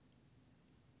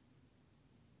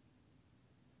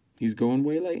 He's going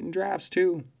way late in drafts,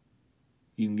 too.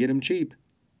 You can get him cheap.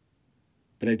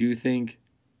 But I do think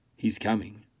he's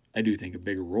coming. I do think a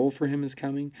bigger role for him is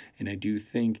coming. And I do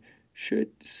think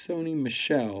should Sony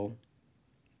Michel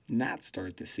not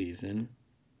start the season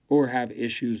or have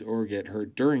issues or get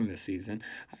hurt during the season,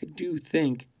 I do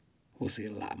think we'll see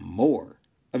a lot more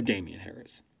of Damien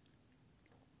Harris.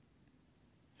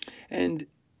 And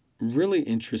really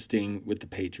interesting with the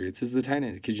Patriots is the tight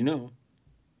end, because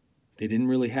they didn't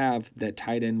really have that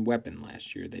tight end weapon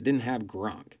last year. They didn't have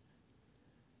Gronk.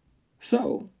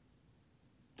 So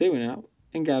they went out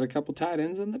and got a couple tight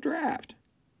ends in the draft.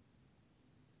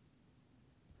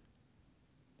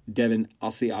 Devin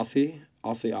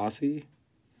Aussie.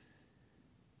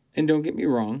 And don't get me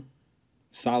wrong,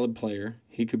 solid player.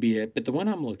 He could be it. But the one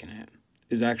I'm looking at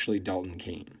is actually Dalton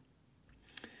Keene.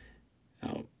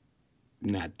 Now,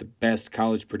 not the best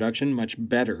college production, much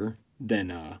better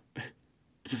than,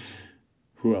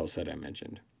 who else had I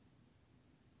mentioned?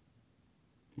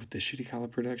 With the shitty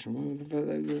college production. Let me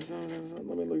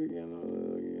look again.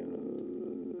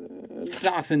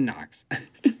 Dawson Knox.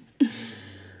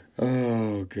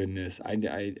 Oh, goodness. I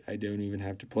don't even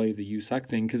have to play the you suck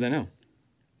thing because I know.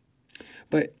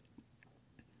 But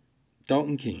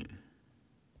Dalton Keene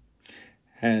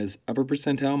has upper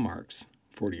percentile marks,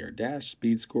 40-yard dash,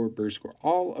 speed score, burst score,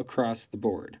 all across the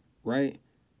board, right?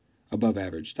 Above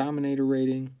average dominator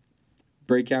rating,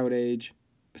 breakout age,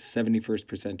 71st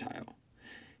percentile.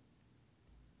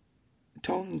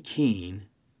 Dalton Keene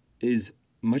is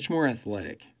much more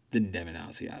athletic than Devin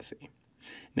Asiasi.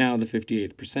 Now, the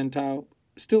 58th percentile,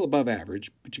 still above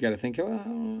average, but you got to think,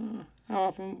 how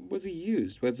often was he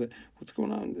used? What's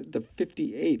going on? The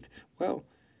 58th. Well,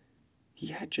 he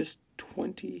had just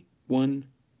 21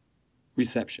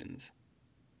 receptions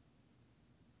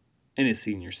in his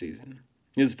senior season.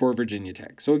 This is for Virginia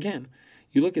Tech. So again,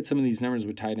 you look at some of these numbers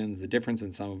with tight ends, the difference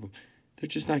in some of them, they're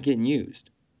just not getting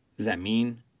used. Does that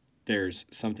mean there's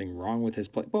something wrong with his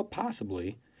play? Well,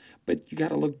 possibly, but you got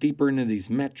to look deeper into these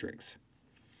metrics.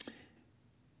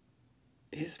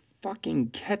 His fucking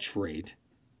catch rate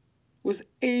was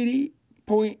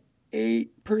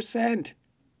 80.8%.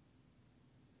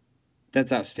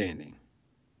 That's outstanding.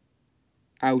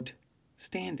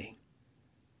 Outstanding.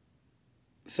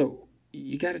 So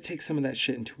you got to take some of that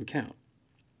shit into account.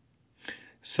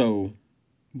 So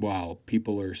while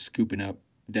people are scooping up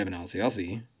Devin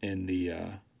Asiasi in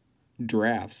the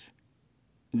drafts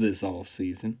this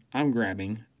offseason, I'm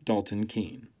grabbing Dalton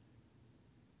Keene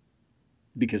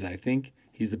because I think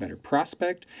he's the better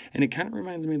prospect, and it kind of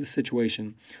reminds me of the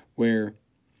situation where,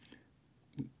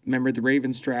 remember, the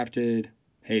Ravens drafted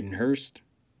Hayden Hurst,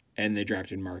 and they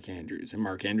drafted Mark Andrews, and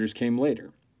Mark Andrews came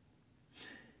later.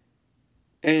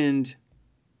 And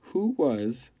who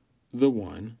was the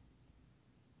one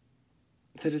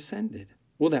that ascended?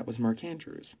 Well, that was Mark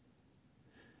Andrews.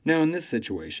 Now, in this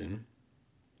situation,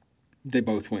 they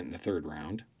both went in the third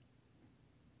round.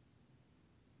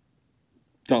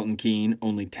 Dalton Keene,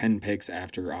 only 10 picks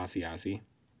after Asiasi.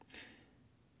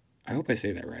 I hope I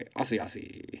say that right.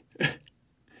 Asiasi.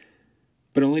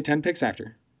 But only 10 picks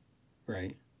after,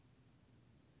 right?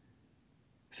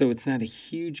 So it's not a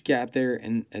huge gap there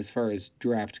in as far as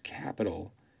draft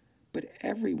capital, but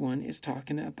everyone is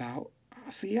talking about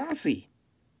Asiasi.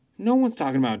 No one's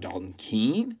talking about Dalton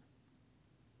Keene.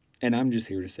 And I'm just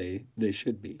here to say they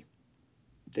should be.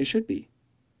 They should be.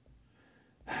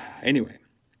 Anyway,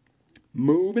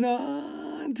 moving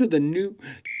on to the New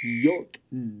York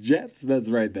Jets. That's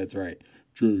right.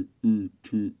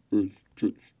 J-E-T-S,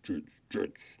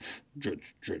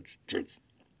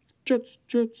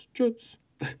 Jets.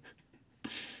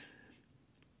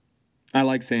 I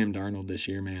like Sam Darnold this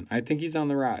year, man. I think he's on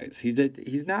the rise.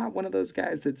 He's not one of those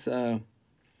guys that's got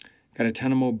a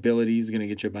ton of mobility. He's going to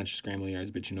get you a bunch of scrambling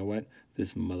yards, but you know what?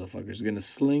 This motherfucker's going to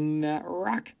sling that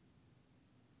rock.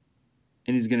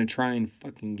 And he's going to try and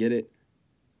fucking get it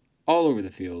all over the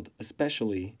field,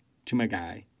 especially to my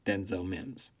guy, Denzel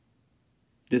Mims.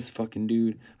 This fucking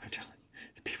dude, I'm telling you,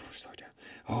 the people are so down.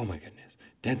 Oh my goodness.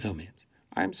 Denzel Mims.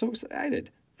 I'm so excited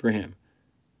for him.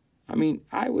 I mean,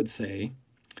 I would say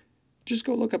just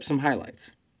go look up some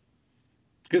highlights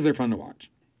because they're fun to watch.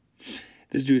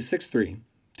 This dude is 6'3",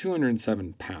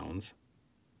 207 pounds,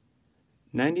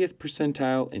 90th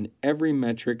percentile in every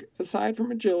metric aside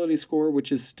from agility score,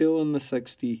 which is still in the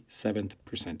 67th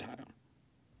percentile.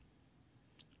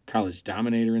 College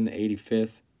dominator in the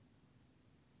 85th.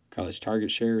 College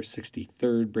target share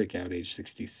 63rd, breakout age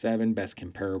 67, best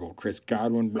comparable Chris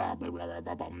Godwin, blah, blah, blah, blah,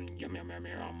 blah, blah, yum, yum, yum,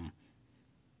 yum.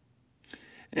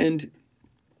 And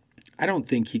I don't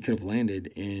think he could have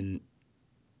landed in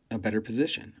a better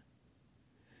position.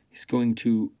 He's going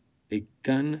to a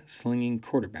gun-slinging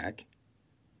quarterback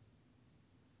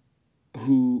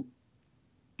who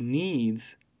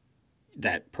needs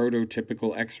that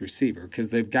prototypical X-receiver because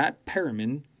they've got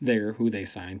Perriman there who they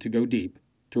signed to go deep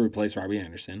to replace Robbie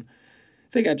Anderson.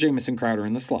 They got Jamison Crowder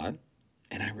in the slot,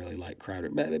 and I really like Crowder.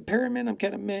 But Perriman, I'm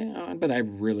kind of meh on, but I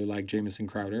really like Jamison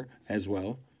Crowder as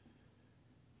well.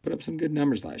 Put up some good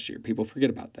numbers last year. People forget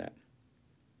about that.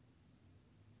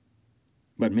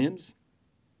 But Mims,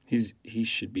 he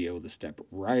should be able to step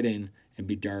right in and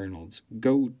be Darnold's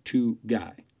go-to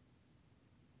guy.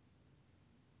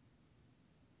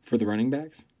 For the running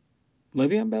backs,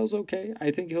 Le'Veon Bell's okay.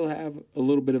 I think he'll have a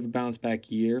little bit of a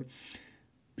bounce-back year.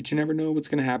 But you never know what's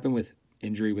going to happen with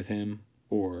injury with him,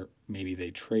 or maybe they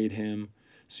trade him.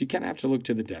 So you kind of have to look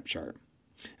to the depth chart.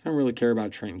 I don't really care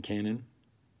about Trenton Cannon.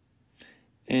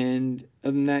 And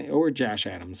other than that, or Josh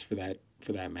Adams for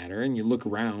that matter. And you look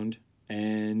around,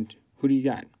 and who do you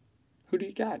got?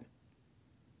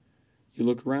 You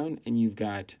look around, and you've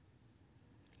got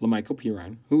Lamichael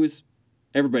Piron, who is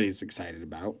everybody's excited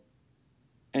about.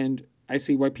 And I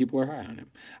see why people are high on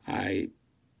him. I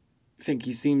think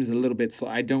he seems a little bit slow.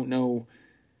 I don't know.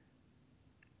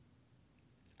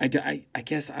 I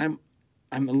guess I'm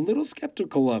I'm a little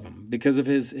skeptical of him because of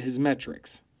his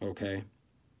metrics, okay?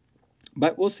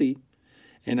 But we'll see.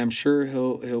 And I'm sure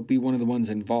he'll be one of the ones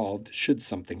involved should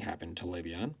something happen to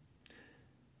Le'Veon.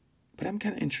 But I'm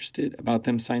kind of interested about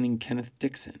them signing Kenneth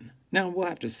Dixon. Now, we'll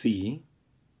have to see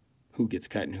who gets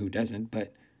cut and who doesn't,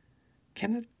 but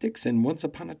Kenneth Dixon, once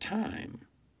upon a time,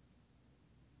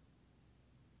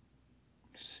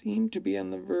 seemed to be on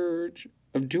the verge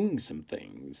of doing some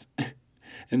things.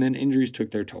 And then injuries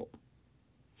took their toll.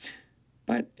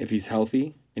 But if he's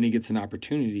healthy and he gets an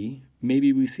opportunity,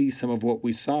 maybe we see some of what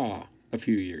we saw a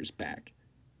few years back.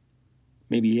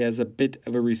 Maybe he has a bit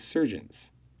of a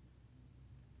resurgence.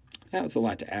 Now, it's a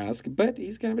lot to ask, but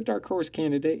he's kind of a dark horse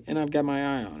candidate, and I've got my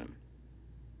eye on him.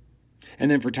 And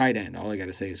then for tight end, all I got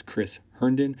to say is Chris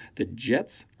Herndon. The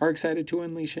Jets are excited to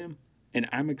unleash him, and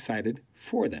I'm excited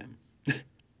for them.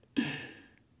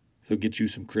 So get you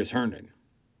some Chris Herndon.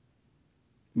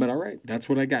 But all right, that's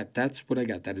what I got. That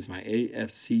is my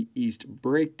AFC East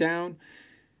breakdown.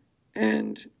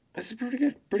 And that's pretty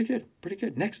good.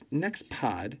 Next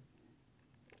pod,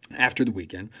 after the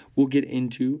weekend, we'll get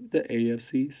into the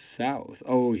AFC South.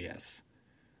 Oh, yes.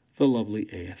 The lovely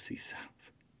AFC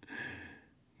South.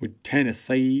 With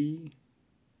Tennessee.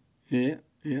 Yeah.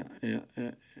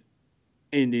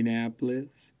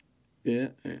 Indianapolis. Yeah.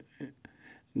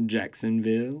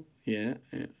 Jacksonville. Yeah.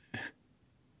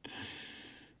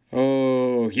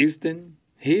 Oh, Houston.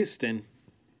 It's going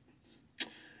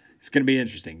to be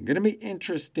interesting. Very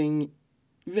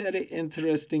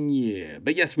interesting year.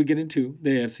 But yes, we get into the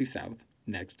AFC South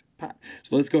next pod.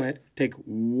 So let's go ahead, take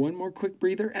one more quick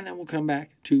breather, and then we'll come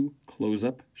back to close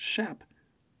up shop.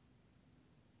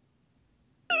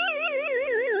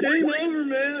 Game over,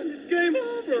 man. It's game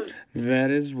over.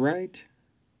 That is right.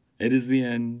 It is the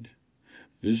end.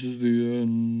 This is the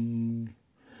end.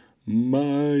 My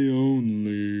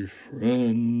only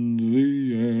friend,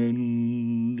 the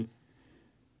end.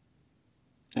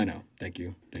 I know. Thank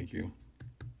you.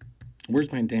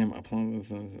 Where's my damn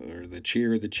applause or the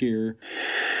cheer?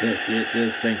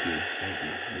 Yes. Thank you.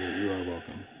 You are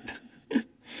welcome.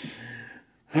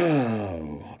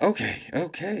 Oh,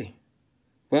 okay.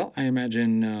 Well, I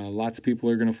imagine lots of people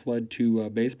are going to flood to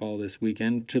baseball this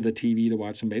weekend, to the TV to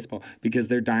watch some baseball, because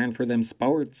they're dying for them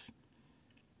sports.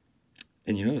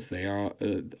 And you notice they are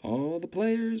all the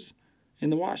players in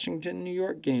the Washington-New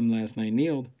York game last night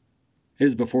kneeled. It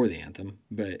was before the anthem,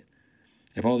 but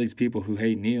if all these people who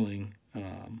hate kneeling,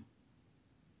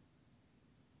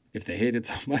 if they hate it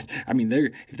so much, I mean,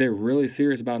 if they're really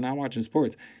serious about not watching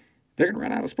sports, they're going to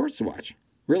run out of sports to watch,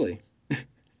 really.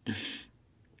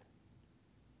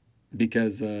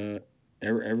 Because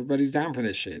everybody's down for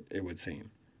this shit, it would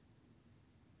seem.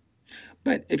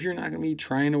 But if you're not going to be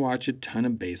trying to watch a ton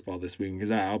of baseball this week,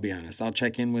 because I'll be honest, I'll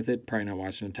check in with it, probably not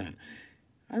watching a ton,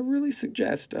 I really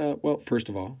suggest, first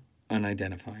of all,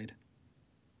 Unidentified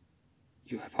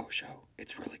UFO show.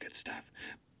 It's really good stuff.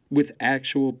 With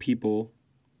actual people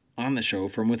on the show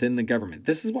from within the government.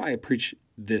 This is why I preach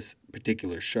this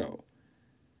particular show.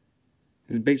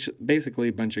 It's basically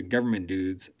a bunch of government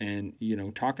dudes and,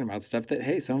 talking about stuff that,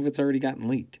 hey, some of it's already gotten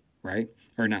leaked, right?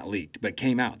 Or not leaked, but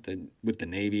came out with the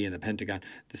Navy and the Pentagon,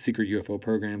 the secret UFO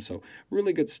program. So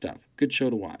really good stuff. Good show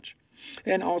to watch.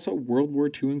 And also World War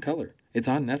II in color. It's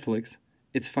on Netflix.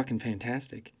 It's fucking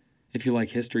fantastic. If you like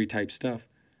history type stuff,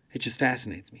 it just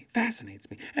fascinates me.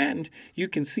 And you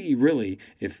can see really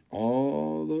if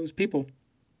all those people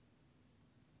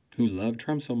who love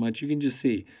Trump so much,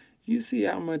 you see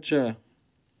how much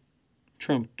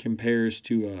Trump compares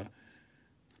to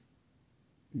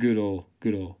good old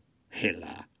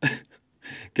Hitler.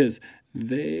 Because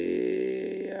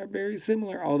they are very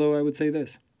similar, although I would say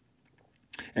this.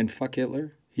 And fuck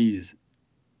Hitler, he's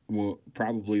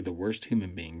probably the worst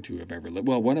human being to have ever lived.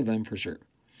 Well, one of them for sure.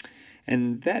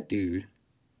 And that dude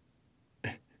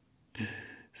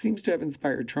seems to have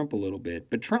inspired Trump a little bit.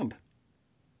 But Trump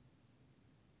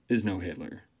is no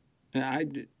Hitler.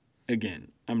 And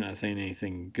I'm not saying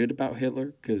anything good about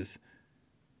Hitler because,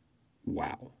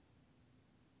 wow.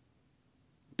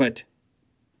 But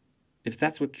if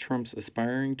that's what Trump's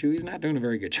aspiring to, he's not doing a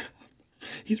very good job.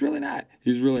 He's really not.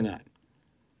 He's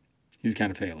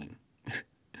kind of failing,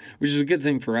 which is a good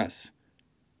thing for us.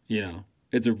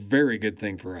 It's a very good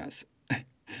thing for us,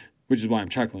 which is why I'm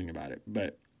chuckling about it.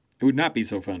 But it would not be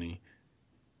so funny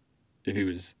if he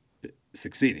was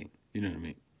succeeding. You know what I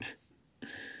mean?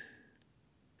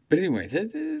 But anyway,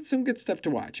 there's some good stuff to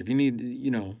watch. If you need,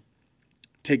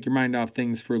 take your mind off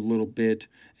things for a little bit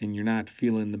and you're not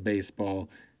feeling the baseball,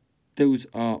 those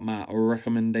are my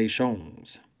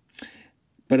recommendations.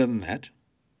 But other than that,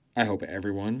 I hope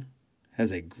everyone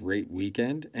has a great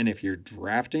weekend. And if you're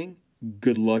drafting,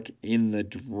 good luck in the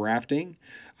drafting.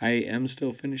 I am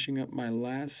still finishing up my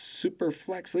last Super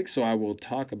Flex League, so I will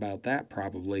talk about that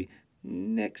probably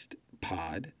next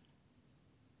pod.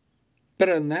 But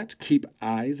other than that, keep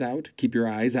your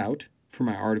eyes out for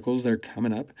my articles. They're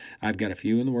coming up. I've got a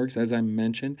few in the works, as I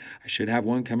mentioned. I should have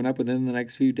one coming up within the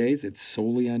next few days. It's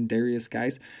solely on Darius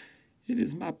Guice. It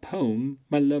is my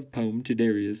love poem to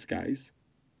Darius Guice.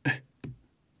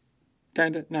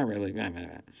 Kinda, not really.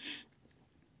 I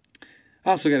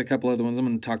also got a couple other ones. I'm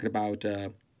going to talk about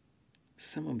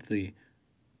some of the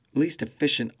least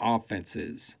efficient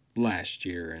offenses last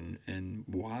year and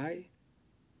why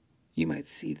you might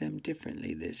see them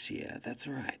differently this year. That's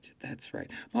right. I'm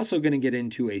also going to get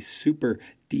into a super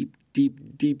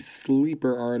deep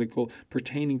sleeper article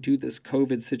pertaining to this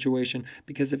COVID situation,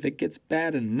 because if it gets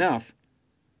bad enough,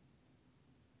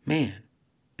 man,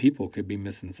 people could be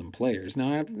missing some players.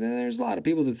 Now, there's a lot of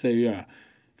people that say, yeah,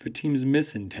 if a team's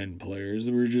missing 10 players,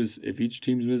 if each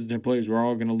team's missing 10 players, we're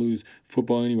all going to lose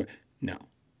football anyway. No.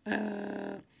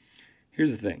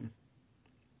 Here's the thing.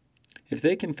 If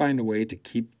they can find a way to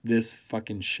keep this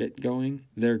fucking shit going,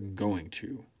 they're going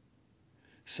to.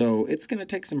 So it's going to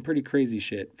take some pretty crazy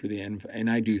shit for the end, and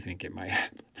I do think it might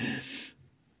happen.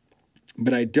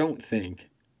 But I don't think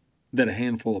that a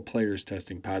handful of players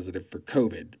testing positive for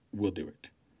COVID will do it.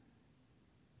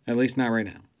 At least not right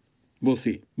now. We'll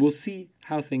see. We'll see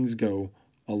how things go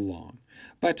along.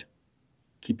 But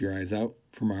keep your eyes out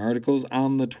for my articles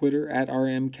on the Twitter at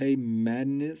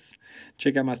RMKMadness.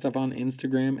 Check out my stuff on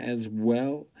Instagram as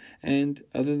well. And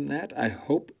other than that, I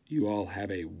hope you all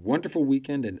have a wonderful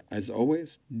weekend. And as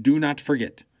always, do not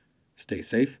forget, stay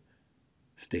safe,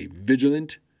 stay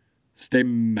vigilant, stay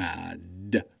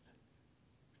mad.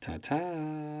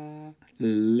 Ta-ta.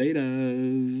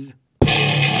 Laters.